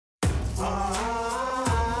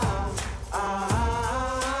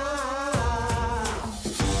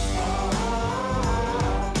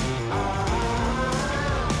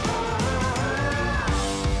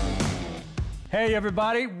Hey,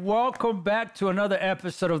 everybody. Welcome back to another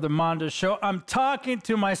episode of the Mondo Show. I'm talking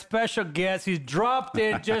to my special guest. He's dropped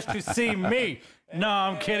in just to see me. No,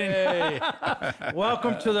 I'm kidding.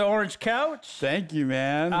 Welcome to the Orange Couch. Thank you,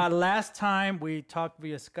 man. Last time we talked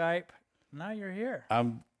via Skype. Now you're here.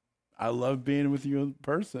 I love being with you in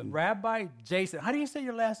person. Rabbi Jason. How do you say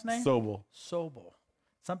your last name? Sobel. Sobel.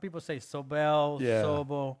 Some people say Sobel, Yeah.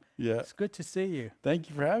 Sobel. Yeah. It's good to see you. Thank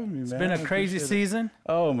you for having me, man. It's been a crazy season.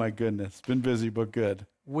 Oh, my goodness. It's been busy, but good.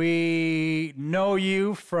 We know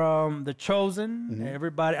you from The Chosen. Mm-hmm.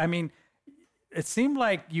 Everybody, I mean, it seemed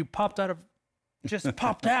like you popped out,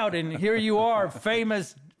 and here you are,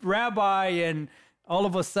 famous rabbi, and all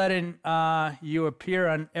of a sudden you appear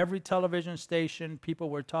on every television station.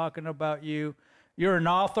 People were talking about you. You're an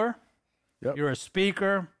author. Yep. You're a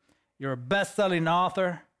speaker. You're a best-selling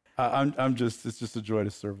author. It's just a joy to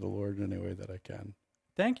serve the Lord in any way that I can.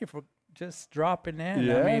 Thank you for just dropping in.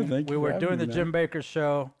 Yeah, I mean, thank you we for were doing having the me, Jim man. Bakker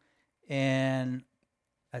show, and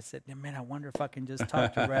I said, man, I wonder if I can just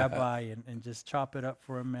talk to Rabbi and just chop it up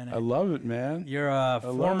for a minute. I love it, man. You're a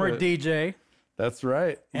former it. DJ, That's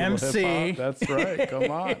right. Little MC. hip-hop. That's right. Come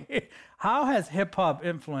on. How has hip-hop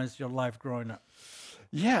influenced your life growing up?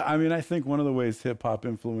 Yeah, I mean, I think one of the ways hip-hop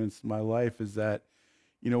influenced my life is that,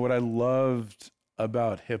 you know, what I loved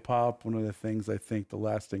about hip-hop, one of the things I think the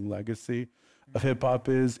lasting legacy of hip-hop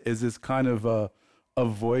is it's kind of a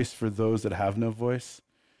voice for those that have no voice.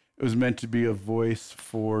 It was meant to be a voice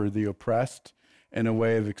for the oppressed and a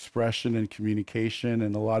way of expression and communication.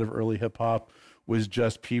 And a lot of early hip-hop was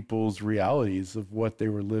just people's realities of what they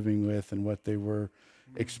were living with and what they were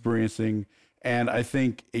experiencing. And I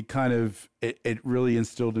think it really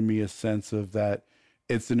instilled in me a sense of that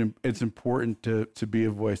it's important to be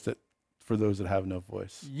a voice that for those that have no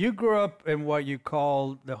voice. You grew up in what you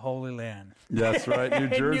call the Holy Land. That's right, New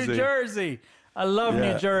Jersey. New Jersey. I love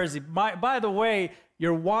New Jersey. By the way,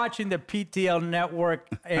 you're watching the PTL network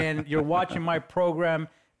and you're watching my program.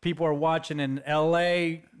 People are watching in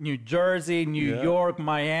LA, New Jersey, New York,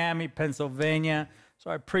 Miami, Pennsylvania.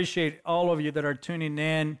 So I appreciate all of you that are tuning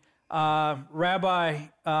in. Rabbi,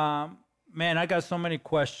 man, I got so many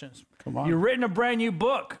questions. Come on. You've written a brand new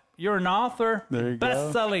book. You're an author, There you go.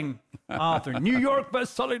 best-selling author, New York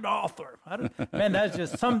best-selling author. Man, that's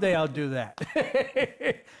just, someday I'll do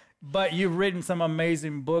that. But you've written some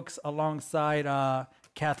amazing books alongside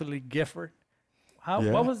Kathleen Gifford.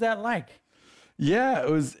 What was that like? Yeah, it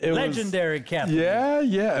was Legendary Kathleen.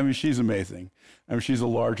 Yeah. I mean, she's amazing. I mean, she's a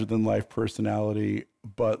larger-than-life personality,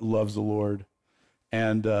 but loves the Lord.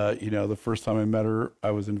 And, the first time I met her, I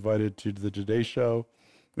was invited to the Today Show.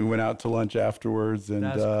 We went out to lunch afterwards, and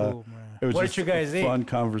That's cool, man. it was What just did you guys a eat? fun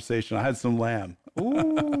conversation. I had some lamb.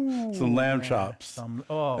 Ooh. Some lamb chops.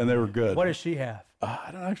 And they were good. What does she have? I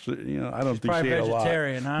don't actually, I don't think probably she ate a lot.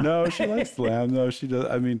 vegetarian, huh? No, she likes lamb. No, she does.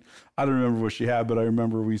 I mean, I don't remember what she had, but I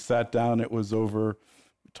remember we sat down. It was over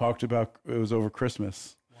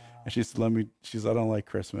Christmas. Wow. And she said, I don't like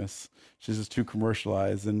Christmas. She's just too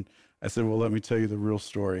commercialized. And I said, well, let me tell you the real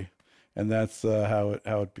story. And that's how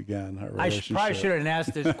it began, our relationship. I probably shouldn't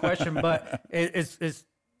ask this question, but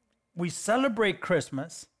we celebrate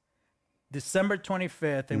Christmas, December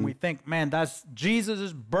 25th, and we think, man, that's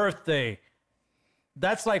Jesus' birthday.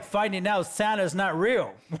 That's like finding out Santa's not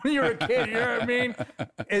real when you're a kid, you know what I mean?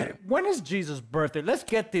 When is Jesus' birthday? Let's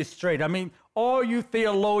get this straight. I mean, all you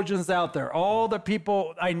theologians out there, all the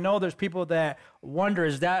people, I know there's people that wonder,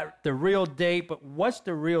 is that the real date? But what's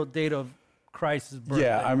the real date of Christ's birthday?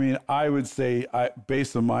 Yeah, I mean, I would say,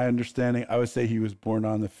 based on my understanding, I would say he was born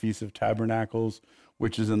on the Feast of Tabernacles,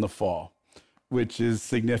 which is in the fall, which is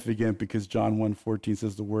significant because John 1:14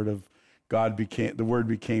 says the word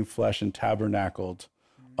became flesh and tabernacled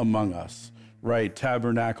among us, right?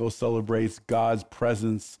 Tabernacle celebrates God's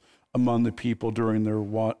presence among the people during their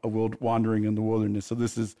wandering in the wilderness. So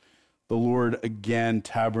this is the Lord again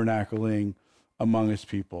tabernacling among his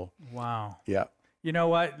people. Wow. Yeah. You know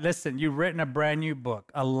what? Listen, you've written a brand new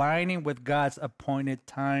book, Aligning with God's Appointed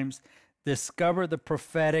Times. Discover the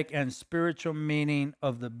prophetic and spiritual meaning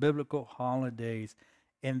of the biblical holidays.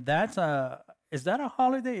 And is that a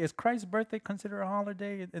holiday? Is Christ's birthday considered a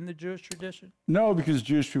holiday in the Jewish tradition? No, because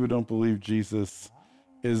Jewish people don't believe Jesus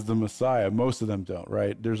is the Messiah. Most of them don't,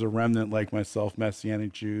 right? There's a remnant like myself,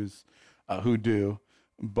 Messianic Jews, who do.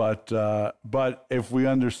 But if we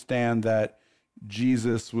understand that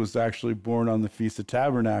Jesus was actually born on the Feast of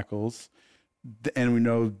Tabernacles, and we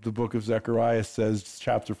know the book of Zechariah says,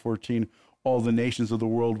 chapter 14, all the nations of the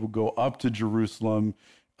world will go up to Jerusalem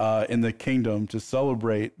in the kingdom to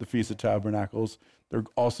celebrate the Feast of Tabernacles, they're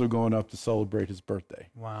also going up to celebrate his birthday.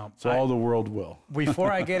 Wow. So all the world will.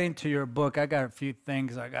 Before I get into your book, I got a few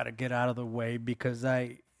things I got to get out of the way, because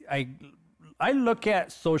I look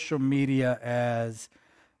at social media as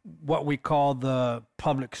what we call the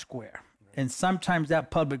public square. And sometimes that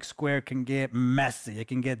public square can get messy. It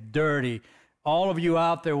can get dirty. All of you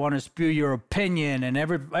out there want to spew your opinion, and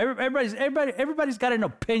everybody's got an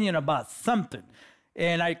opinion about something.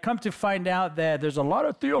 And I come to find out that there's a lot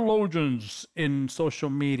of theologians in social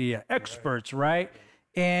media, experts, right?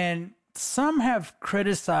 And some have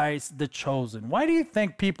criticized The Chosen. Why do you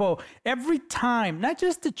think people, every time, not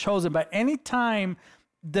just The Chosen, but any time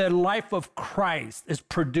the life of Christ is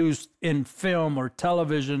produced in film or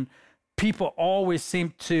television, people always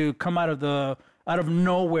seem to come out of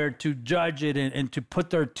nowhere to judge it and to put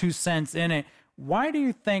their 2 cents in it? Why do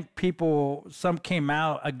you think some came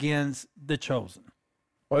out against The Chosen?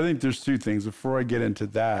 Well, I think there's 2 things. Before I get into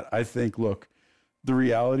that, I think, look, the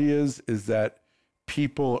reality is that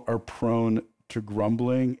people are prone to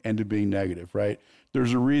grumbling and to being negative, right?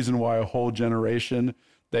 There's a reason why a whole generation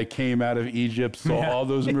that came out of Egypt, saw all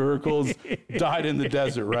those miracles, died in the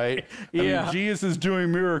desert, right? I mean, Jesus is doing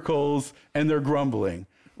miracles and they're grumbling,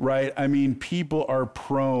 right? I mean, people are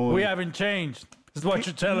prone. We haven't changed, is what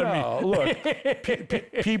you're telling me. Look,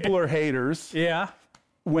 people are haters. Yeah.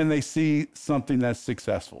 When they see something that's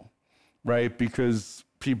successful, right? Because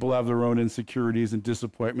people have their own insecurities and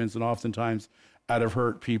disappointments, and oftentimes out of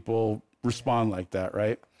hurt, people respond like that,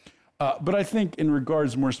 right? But I think in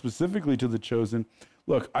regards more specifically to The Chosen,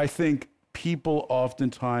 look, I think people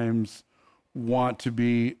oftentimes want to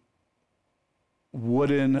be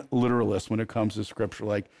wooden literalists when it comes to scripture.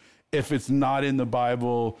 Like, if it's not in the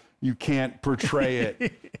Bible, you can't portray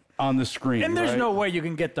it on the screen. And there's right? no way you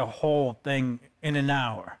can get the whole thing in an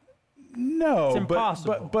hour. No, it's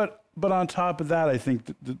impossible. But on top of that, I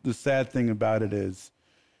think the sad thing about it is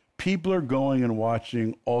people are going and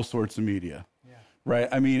watching all sorts of media, right?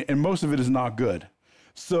 I mean, and most of it is not good.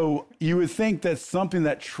 So you would think that something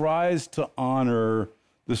that tries to honor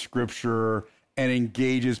the scripture and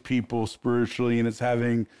engages people spiritually and it's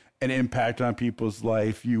having an impact on people's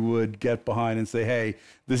life, you would get behind and say, hey,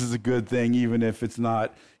 this is a good thing, even if it's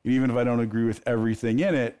not, even if I don't agree with everything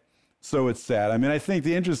in it. So it's sad. I mean, I think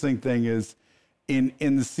the interesting thing is in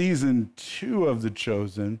the season 2 of The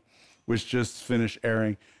Chosen, which just finished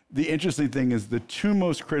airing, the interesting thing is the 2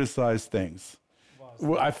 most criticized things.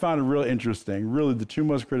 Well, I found it really interesting. Really, the 2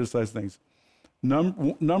 most criticized things.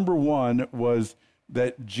 Number 1 was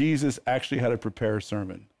that Jesus actually had to prepare a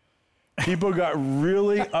sermon. People got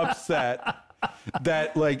really upset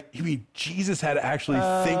that, like, I mean, Jesus had to actually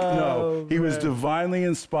think. No, he was divinely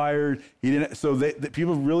inspired. He didn't. So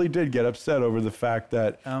people really did get upset over the fact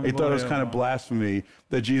that they thought it was kind of blasphemy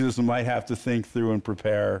that Jesus might have to think through and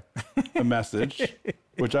prepare a message.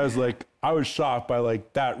 Which I was like, I was shocked by,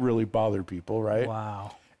 like, that really bothered people, right?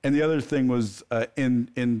 Wow. And the other thing was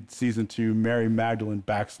in season 2, Mary Magdalene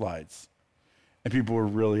backslides, and people were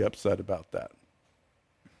really upset about that.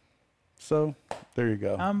 So there you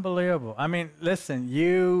go. Unbelievable. I mean, listen,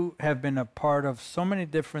 you have been a part of so many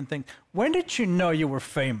different things. When did you know you were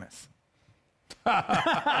famous?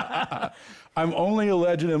 I'm only a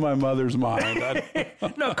legend in my mother's mind.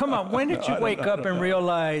 No, come on. When did you wake up and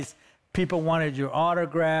realize people wanted your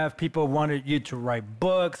autograph, people wanted you to write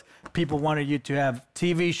books, people wanted you to have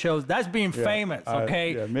TV shows? That's being famous,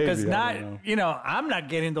 okay? Because I'm not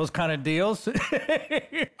getting those kind of deals.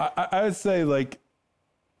 I would say, like,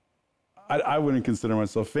 I wouldn't consider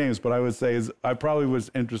myself famous, but I would say I probably was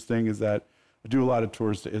interesting is that I do a lot of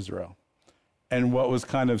tours to Israel. And what was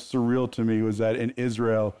kind of surreal to me was that in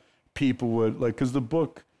Israel, people would, like, because the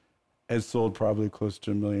book has sold probably close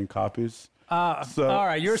to 1 million copies. All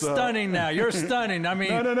right, you're stunning now. You're stunning. I mean,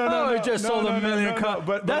 it just sold 1 million copies.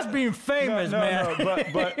 But that's being famous, man.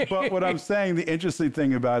 But what I'm saying, the interesting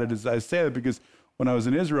thing about it is I say that because when I was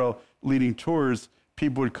in Israel leading tours,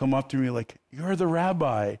 people would come up to me like, you're the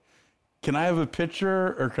rabbi. Can I have a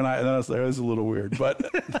picture, or can I? And I was like, oh, this is a little weird, but.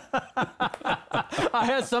 I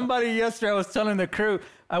had somebody yesterday, I was telling the crew,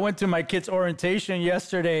 I went to my kids' orientation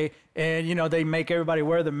yesterday, and, they make everybody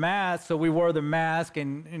wear the mask. So we wore the mask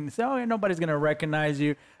and said, oh, nobody's going to recognize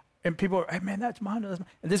you. And people are, hey, man, that's Mondo.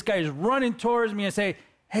 And this guy is running towards me and say,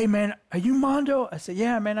 hey, man, are you Mondo? I said,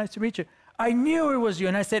 yeah, man, nice to meet you. I knew it was you.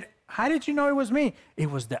 And I said, how did you know it was me? It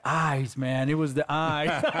was the eyes, man. It was the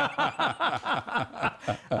eyes.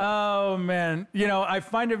 Oh, man. I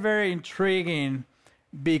find it very intriguing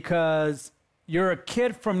because you're a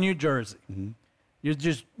kid from New Jersey. Mm-hmm. You're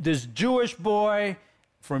just this Jewish boy,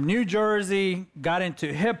 from New Jersey, got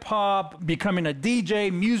into hip hop, becoming a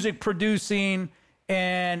DJ, music producing,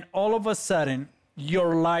 and all of a sudden,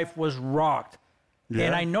 your life was rocked. Yeah.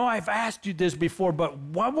 And I know I've asked you this before, but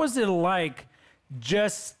what was it like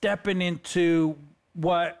just stepping into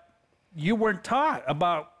what you weren't taught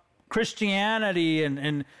about Christianity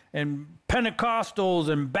and Pentecostals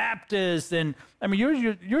and Baptists? And I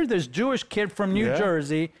mean, you're this Jewish kid from New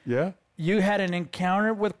Jersey. Yeah. You had an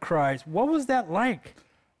encounter with Christ. What was that like?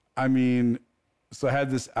 I mean, so I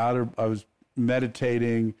had I was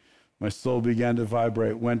meditating, my soul began to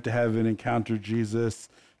vibrate, went to heaven, encountered Jesus,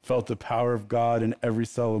 felt the power of God in every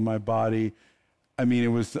cell of my body. I mean, it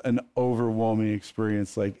was an overwhelming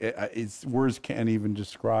experience. Like it's words can't even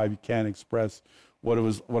describe, you can't express what it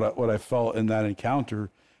was, what I felt in that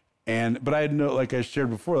encounter. But I had like I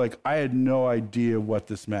shared before, like I had no idea what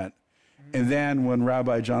this meant. And then when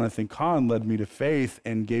Rabbi Jonathan Cahn led me to faith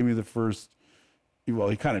and gave me the first, well,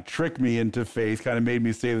 he kind of tricked me into faith, kind of made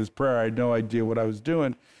me say this prayer. I had no idea what I was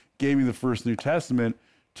doing, gave me the first New Testament,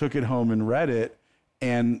 took it home and read it.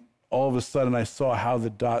 And all of a sudden I saw how the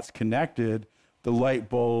dots connected. The light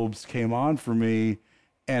bulbs came on for me.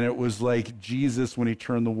 And it was like Jesus, when he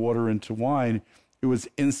turned the water into wine, it was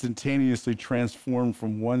instantaneously transformed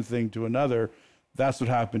from one thing to another. That's what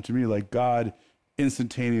happened to me. Like God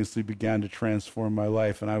instantaneously began to transform my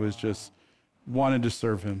life, and I was just wanted to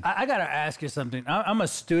serve him. I got to ask you something. I'm a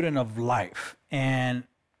student of life, and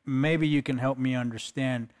maybe you can help me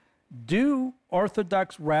understand. Do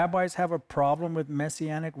Orthodox rabbis have a problem with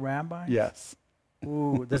Messianic rabbis? Yes.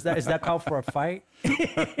 Ooh, is that called for a fight?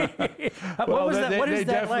 Well, they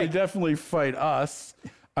definitely fight us.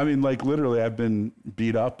 I mean, like literally, I've been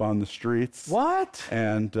beat up on the streets. What?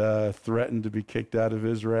 And threatened to be kicked out of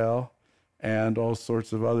Israel, and all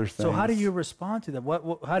sorts of other things. So how do you respond to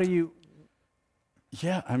that? How do you?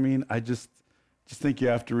 Yeah, I mean, I just think you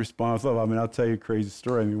have to respond with love. I mean, I'll tell you a crazy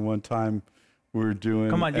story. I mean, one time we were doing.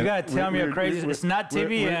 Come on, you got to tell me a crazy. It's not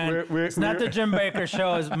TVN. It's not the Jim Baker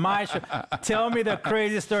show. It's my show. Tell me the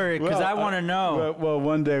crazy story because I want to know. Well,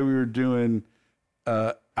 one day we were doing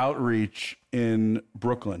outreach in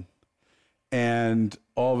Brooklyn, and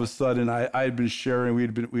all of a sudden I had been sharing.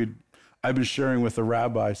 I'd been sharing with a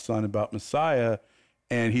rabbi's son about Messiah,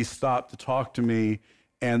 and he stopped to talk to me.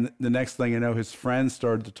 And the next thing I know, his friends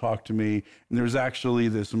started to talk to me. And there was actually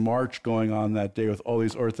this march going on that day with all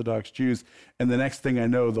these Orthodox Jews. And the next thing I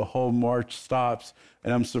know, the whole march stops,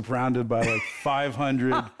 and I'm surrounded by like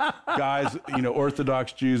 500 guys,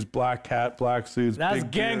 Orthodox Jews, black hat, black suits. That's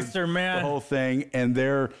big gangster, beards, man. The whole thing. And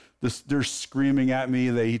they're screaming at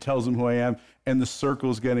me. He tells them who I am. And the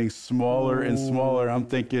circle's getting smaller and smaller. I'm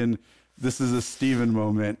thinking, this is a Stephen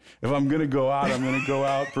moment. If I'm going to go out, I'm going to go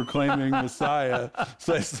out proclaiming Messiah.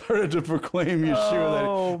 So I started to proclaim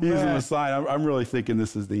Yeshua, that he's the Messiah. I'm really thinking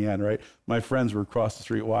this is the end, right? My friends were across the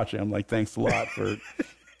street watching. I'm like, thanks a lot for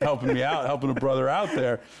helping me out, helping a brother out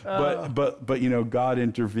there. But God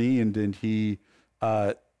intervened, and he,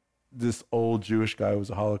 this old Jewish guy who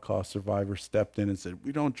was a Holocaust survivor, stepped in and said,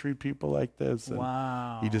 we don't treat people like this.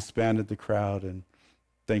 And he disbanded the crowd, and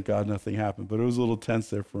thank God nothing happened, but it was a little tense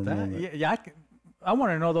there for a moment. Yeah, I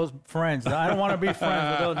want to know those friends. I don't want to be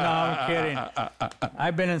friends with those. No, I'm kidding.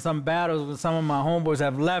 I've been in some battles with some of my homeboys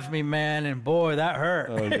have left me, man, and boy, that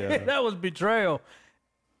hurt. Oh, yeah. That was betrayal.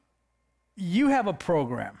 You have a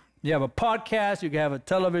program. You have a podcast. You have a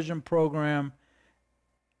television program.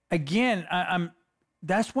 Again,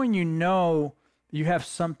 that's when you know you have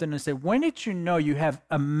something to say. When did you know you have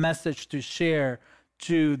a message to share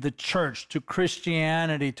to the church, to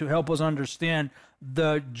Christianity, to help us understand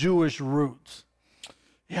the Jewish roots?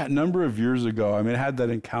 Yeah, a number of years ago, I mean, I had that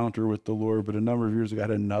encounter with the Lord, but a number of years ago, I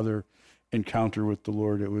had another encounter with the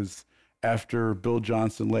Lord. It was after Bill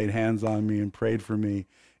Johnson laid hands on me and prayed for me,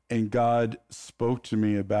 and God spoke to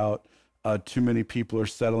me about too many people are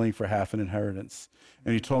settling for half an inheritance.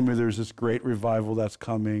 And he told me there's this great revival that's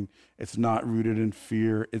coming. It's not rooted in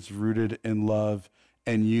fear. It's rooted in love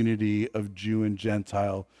and unity of Jew and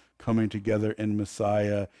Gentile coming together in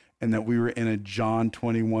Messiah, and that we were in a John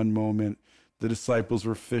 21 moment. The disciples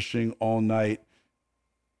were fishing all night.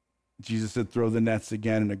 Jesus said, throw the nets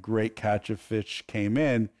again, and a great catch of fish came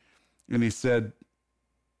in. And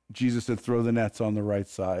Jesus said, throw the nets on the right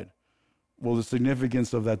side. Well, the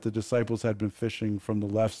significance of that, the disciples had been fishing from the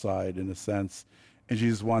left side in a sense, and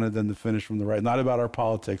Jesus wanted them to finish from the right. Not about our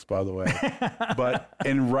politics, by the way, but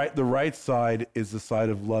the right side is the side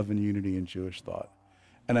of love and unity in Jewish thought.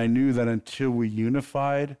 And I knew that until we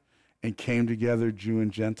unified and came together, Jew and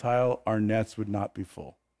Gentile, our nets would not be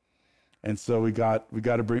full. And so we got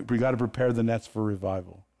to prepare the nets for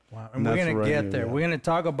revival. Wow. And we're going to get there. We're going to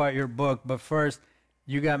talk about your book, but first,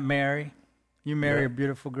 You got married. You married Yeah. a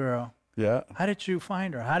beautiful girl. Yeah. How did you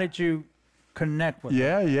find her? How did you connect with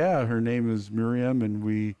her? Yeah. Her name is Miriam, and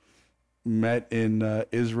we met in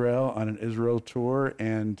Israel on an Israel tour,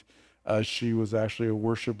 and she was actually a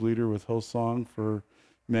worship leader with Hillsong for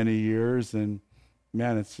many years, and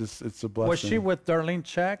man, it's a blessing. Was she with Darlene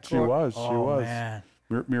Check? She was. Man.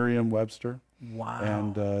 Miriam Webster, Wow.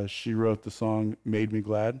 and she wrote the song "Made Me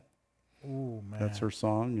Glad." Ooh, man. That's her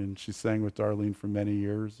song, and she sang with Darlene for many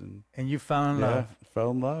years, and you found love.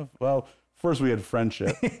 fell in love. Well, first we had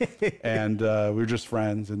friendship, and we were just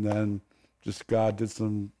friends, and then just God did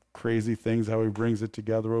some crazy things, how he brings it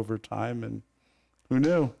together over time, and who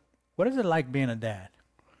knew? What is it like being a dad?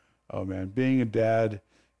 Oh man, being a dad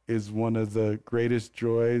is one of the greatest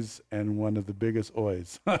joys and one of the biggest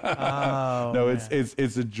oys. Oh, No, man.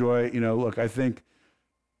 it's a joy. Look, I think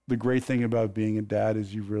the great thing about being a dad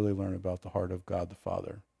is you really learn about the heart of God the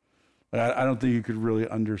Father. I don't think you could really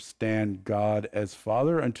understand God as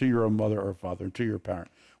Father until you're a mother or a father, until you're a parent.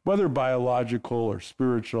 Whether biological or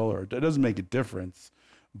spiritual, or it doesn't make a difference,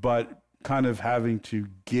 but kind of having to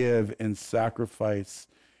give and sacrifice,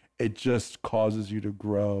 it just causes you to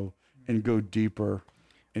grow and go deeper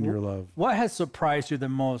in your love. What has surprised you the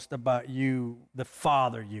most about you, the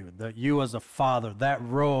father you as a father, that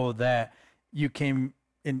role that you came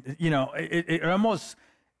in, it almost,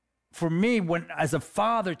 for me, when as a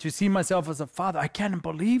father, to see myself as a father, I can't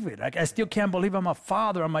believe it. I still can't believe I'm a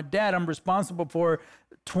father, I'm a dad, I'm responsible for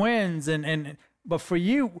twins. But for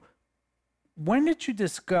you, when did you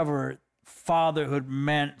discover fatherhood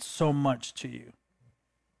meant so much to you?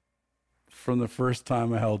 From the first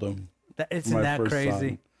time I held him. Isn't my that first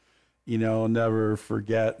crazy? Son. I'll never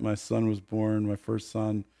forget. My son was born, my first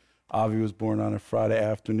son, Avi, was born on a Friday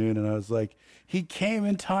afternoon, and I was like, he came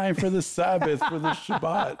in time for the Sabbath, for the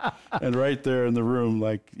Shabbat. And right there in the room,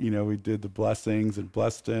 we did the blessings and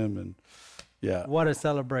blessed him, and yeah. What a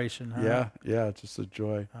celebration, huh? Yeah, just a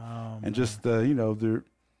joy. Oh, and just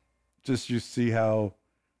you see how,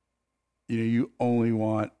 you only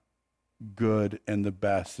want good and the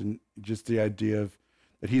best, and just the idea of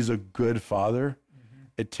that he's a good father.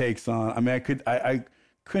 It takes on, I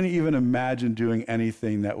couldn't even imagine doing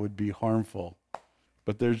anything that would be harmful,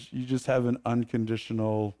 but you just have an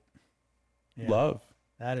unconditional love.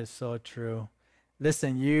 That is so true.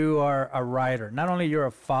 Listen, you are a writer. Not only you're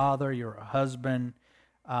a father, you're a husband,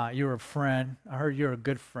 you're a friend. I heard you're a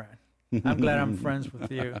good friend. I'm glad I'm friends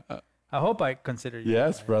with you. I hope I consider you.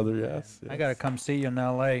 Yes, right? brother, yes. I got to come see you in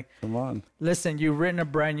LA. Come on. Listen, you've written a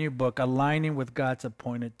brand new book, Aligning with God's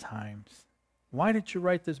Appointed Times. Why did you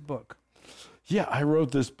write this book? Yeah, I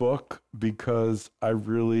wrote this book because I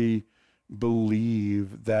really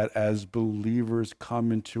believe that as believers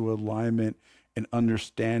come into alignment and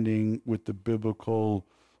understanding with the biblical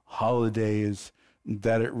holidays,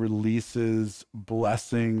 that it releases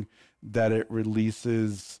blessing, that it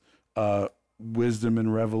releases wisdom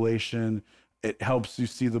and revelation. It helps you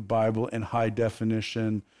see the Bible in high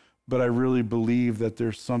definition. But I really believe that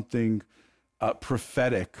there's something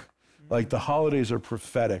prophetic. Like the holidays are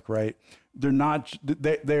prophetic, right? They're not,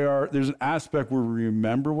 they are, there's an aspect where we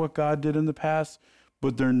remember what God did in the past,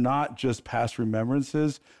 but they're not just past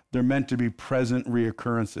remembrances. They're meant to be present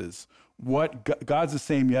reoccurrences. God's the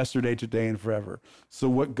same yesterday, today, and forever. So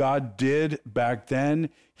what God did back then,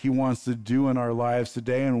 he wants to do in our lives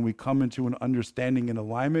today. And when we come into an understanding and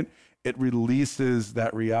alignment, it releases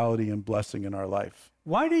that reality and blessing in our life.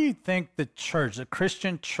 Why do you think the church, the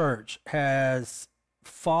Christian church, has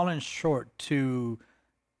fallen short to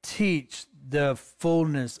teach the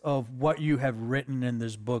fullness of what you have written in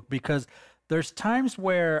this book? Because there's times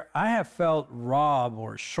where I have felt robbed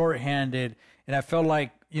or shorthanded, and I felt like,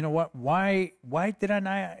 you know what, why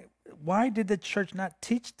did the church not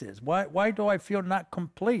teach this? Why do I feel not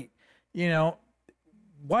complete?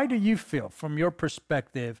 Why do you feel, from your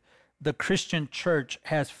perspective, the Christian church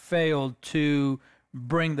has failed to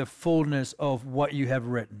bring the fullness of what you have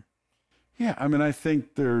written? Yeah, I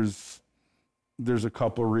think there's a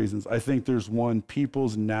couple of reasons. I think there's one,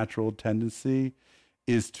 people's natural tendency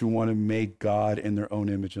is to want to make God in their own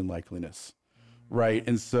image and likeness, right?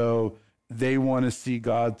 And so they want to see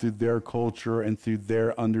God through their culture and through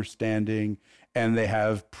their understanding, and they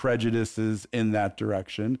have prejudices in that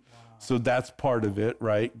direction. Wow. So that's part of it,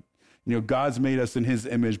 right? God's made us in his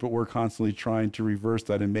image, but we're constantly trying to reverse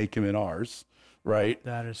that and make him in ours. Right?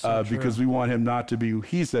 That is so true. Because we want him not to be who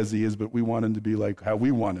he says he is, but we want him to be like how we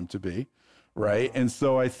want him to be. Right? Wow. And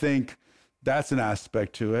so I think that's an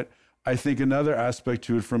aspect to it. I think another aspect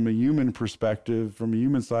to it from a human perspective, from a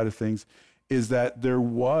human side of things, is that there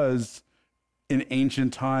was in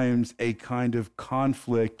ancient times a kind of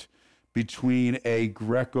conflict between a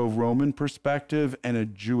Greco-Roman perspective and a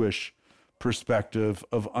Jewish perspective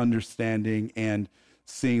of understanding and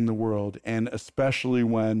seeing the world. And especially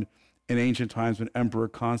when in ancient times, when Emperor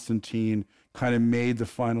Constantine kind of made the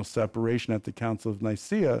final separation at the Council of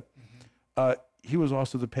Nicaea, he was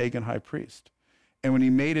also the pagan high priest. And when he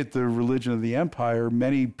made it the religion of the empire,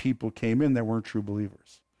 many people came in that weren't true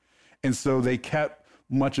believers. And so they kept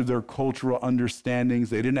much of their cultural understandings.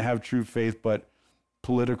 They didn't have true faith, but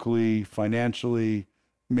politically, financially,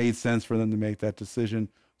 made sense for them to make that decision.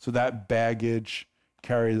 So that baggage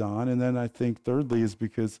carried on. And then I think thirdly is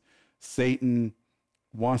because Satan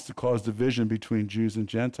wants to cause division between Jews and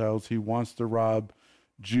Gentiles. He wants to rob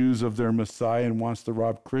Jews of their Messiah and wants to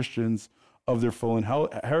rob Christians of their full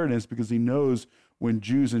inheritance, because he knows when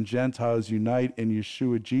Jews and Gentiles unite in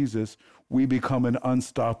Yeshua Jesus, we become an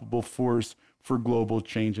unstoppable force for global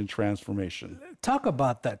change and transformation. Talk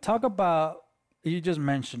about that. Talk about, you just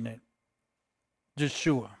mentioned it,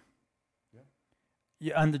 Yeshua.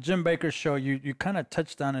 Yeah, on the Jim Baker show, you kind of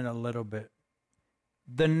touched on it a little bit.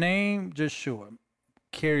 The name Yeshua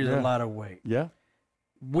carries a lot of weight. Yeah.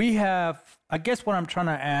 We have, I guess what I'm trying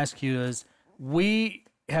to ask you is, we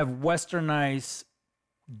have westernized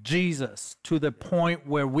Jesus to the point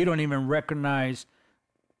where we don't even recognize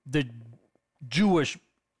the Jewish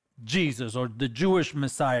Jesus or the Jewish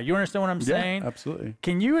Messiah. You understand what I'm saying? Yeah, absolutely.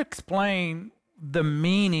 Can you explain the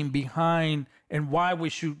meaning behind and why we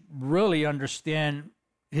should really understand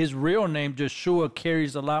his real name, Yeshua,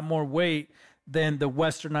 carries a lot more weight than the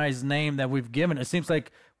westernized name that we've given? It seems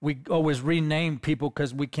like we always rename people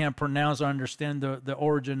because we can't pronounce or understand the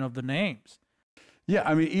origin of the names. Yeah,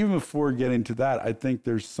 I mean, even before getting to that, I think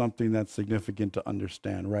there's something that's significant to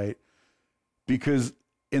understand, right? Because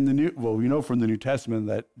in the we know from the New Testament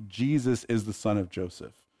that Jesus is the son of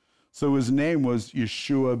Joseph. So his name was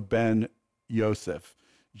Yeshua ben Yosef,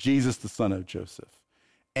 Jesus, the son of Joseph.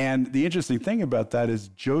 And the interesting thing about that is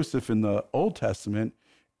Joseph in the Old Testament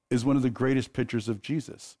is one of the greatest pictures of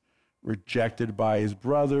Jesus, rejected by his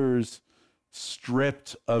brothers,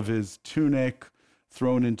 stripped of his tunic,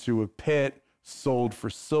 thrown into a pit, sold for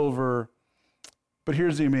silver. But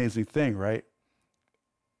here's the amazing thing, right?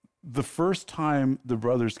 The first time the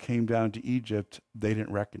brothers came down to Egypt, they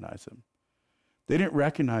didn't recognize him. They didn't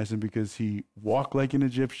recognize him because he walked like an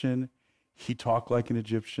Egyptian, he talked like an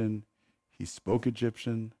Egyptian, he spoke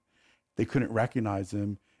Egyptian. They couldn't recognize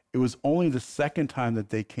him. It was only the second time that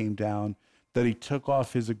they came down that he took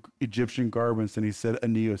off his Egyptian garments and he said,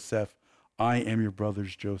 Ani Yosef, I am your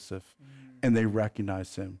brother's Joseph. And they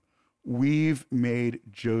recognized him. We've made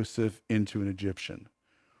Joseph into an Egyptian.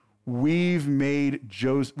 We've made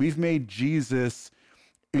Jesus,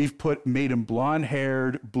 made him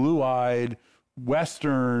blonde-haired, blue-eyed,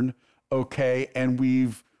 Western, okay, and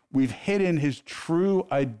we've hidden his true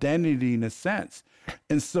identity in a sense.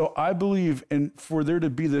 And so I believe, and for there to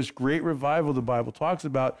be this great revival the Bible talks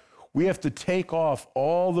about, we have to take off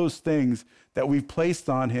all those things that we've placed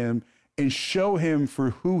on him and show him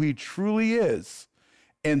for who he truly is.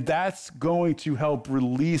 And that's going to help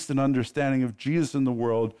release an understanding of Jesus in the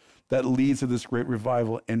world that leads to this great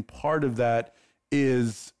revival. And part of that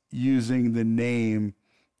is using the name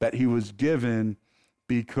that he was given,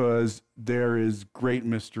 because there is great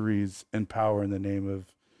mysteries and power in the name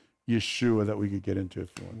of Yeshua that we could get into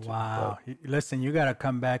if you want to. Wow. Listen, you got to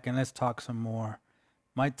come back and let's talk some more.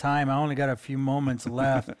 My time, I only got a few moments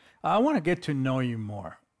left. I want to get to know you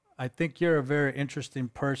more. I think you're a very interesting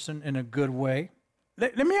person in a good way.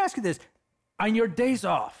 Let me ask you this. On your days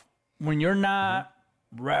off, when you're not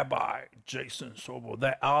Rabbi Jason Sobel,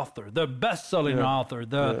 the author, the best-selling author,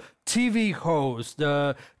 the TV host,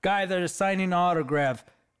 the guy that is signing autographs,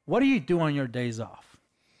 what do you do on your days off?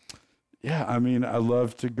 Yeah, I mean, I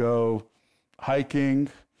love to go hiking.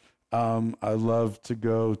 I love to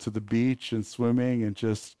go to the beach and swimming and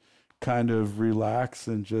just kind of relax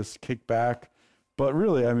and just kick back. But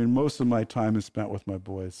really, I mean, most of my time is spent with my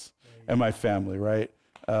boys and my family, right?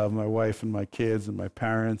 My wife and my kids and my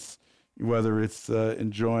parents, whether it's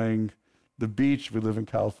enjoying the beach. We live in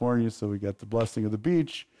California, so we get the blessing of the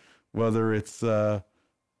beach. Whether it's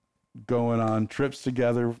going on trips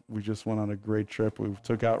together. We just went on a great trip. We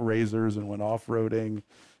took out razors and went off-roading,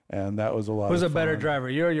 and that was a lot of fun. Who's a better driver,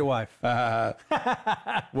 you or your wife?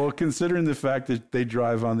 Well, considering the fact that they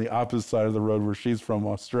drive on the opposite side of the road where she's from,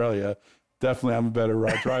 Australia, definitely I'm a better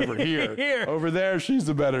driver here. Over there, she's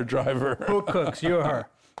a better driver. Who cooks, you or her?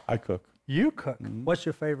 I cook. You cook? Mm-hmm. What's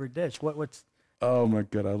your favorite dish? What's? Oh my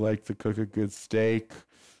God, I like to cook a good steak,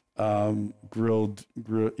 grilled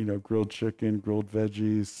chicken, grilled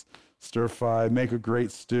veggies, stir fry, make a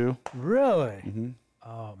great stew. Really? Mm-hmm.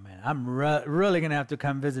 Oh, man, I'm really going to have to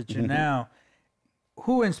come visit you now.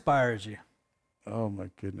 Who inspires you? Oh, my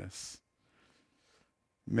goodness.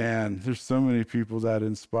 Man, there's so many people that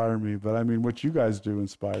inspire me. But, I mean, what you guys do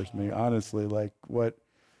inspires me, honestly. Like, what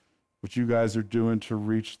you guys are doing to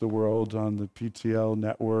reach the world on the PTL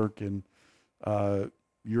network and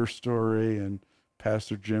your story and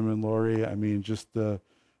Pastor Jim and Lori. I mean, just the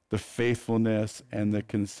faithfulness and the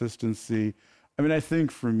consistency. I mean, I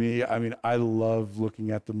think for me, I mean, I love looking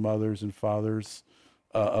at the mothers and fathers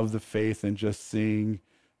of the faith and just seeing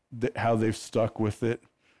how they've stuck with it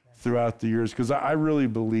throughout the years. Because I really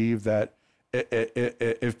believe that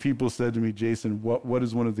if people said to me, Jason, what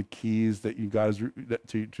is one of the keys that you guys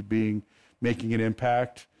to making an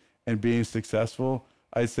impact and being successful?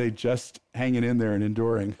 I say just hanging in there and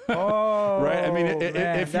enduring. Oh, right? I mean,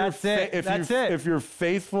 if you're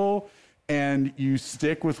faithful and you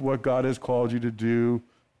stick with what God has called you to do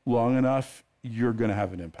long enough, you're going to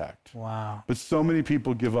have an impact. Wow. But so many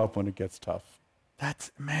people give up when it gets tough. I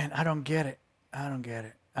don't get it.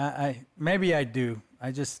 I maybe I do.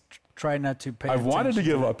 I just try not to pay attention. I've wanted to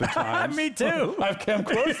give up at times. Me too. I've come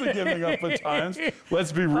close to giving up at times.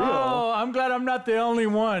 Let's be real. Oh, I'm glad I'm not the only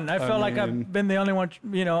one. I felt like I've been the only one,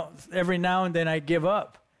 every now and then I give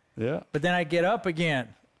up. Yeah. But then I get up again,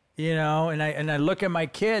 and I look at my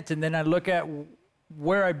kids, and then I look at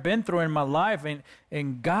where I've been through in my life,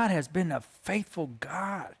 and God has been a faithful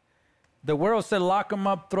God. The world said, lock them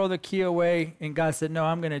up, throw the key away. And God said, no,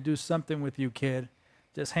 I'm going to do something with you, kid.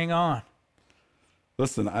 Just hang on.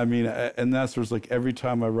 Listen, I mean, and that's where it's like every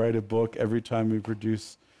time I write a book, every time we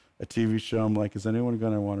produce a TV show, I'm like, is anyone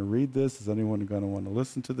going to want to read this? Is anyone going to want to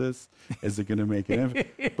listen to this? Is it going to make an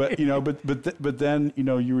impact? But then,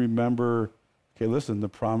 you remember, okay, listen, the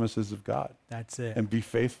promises of God. That's it. And be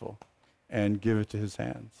faithful and give it to his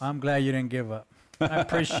hands. I'm glad you didn't give up. I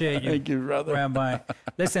appreciate you. Thank you, brother. Rabbi.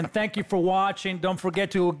 Listen, thank you for watching. Don't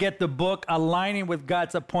forget to get the book, Aligning with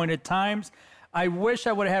God's Appointed Times. I wish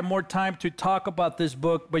I would have had more time to talk about this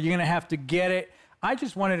book, but you're going to have to get it. I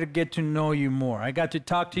just wanted to get to know you more. I got to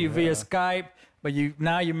talk to you via Skype, but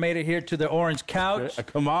now you made it here to the orange couch.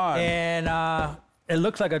 Come on. And it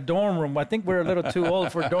looks like a dorm room. I think we're a little too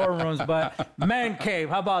old for dorm rooms, but man cave.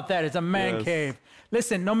 How about that? It's a man cave.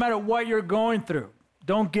 Listen, no matter what you're going through,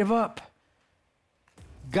 don't give up.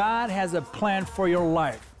 God has a plan for your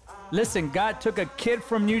life. Listen, God took a kid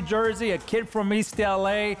from New Jersey, a kid from East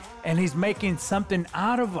LA, and he's making something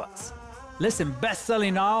out of us. Listen,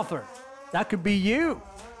 best-selling author, that could be you.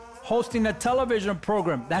 Hosting a television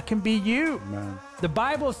program, that can be you. Amen. The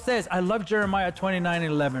Bible says, I love Jeremiah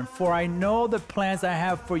 29:11, for I know the plans I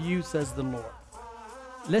have for you, says the Lord.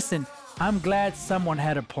 Listen, I'm glad someone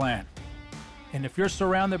had a plan. And if you're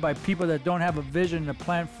surrounded by people that don't have a vision and a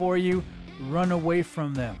plan for you, run away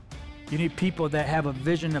from them. You need people that have a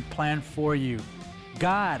vision and plan for you.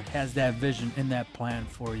 God has that vision and that plan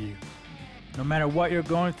for you. No matter what you're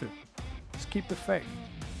going through, just keep the faith.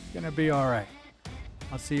 It's going to be all right.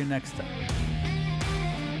 I'll see you next time.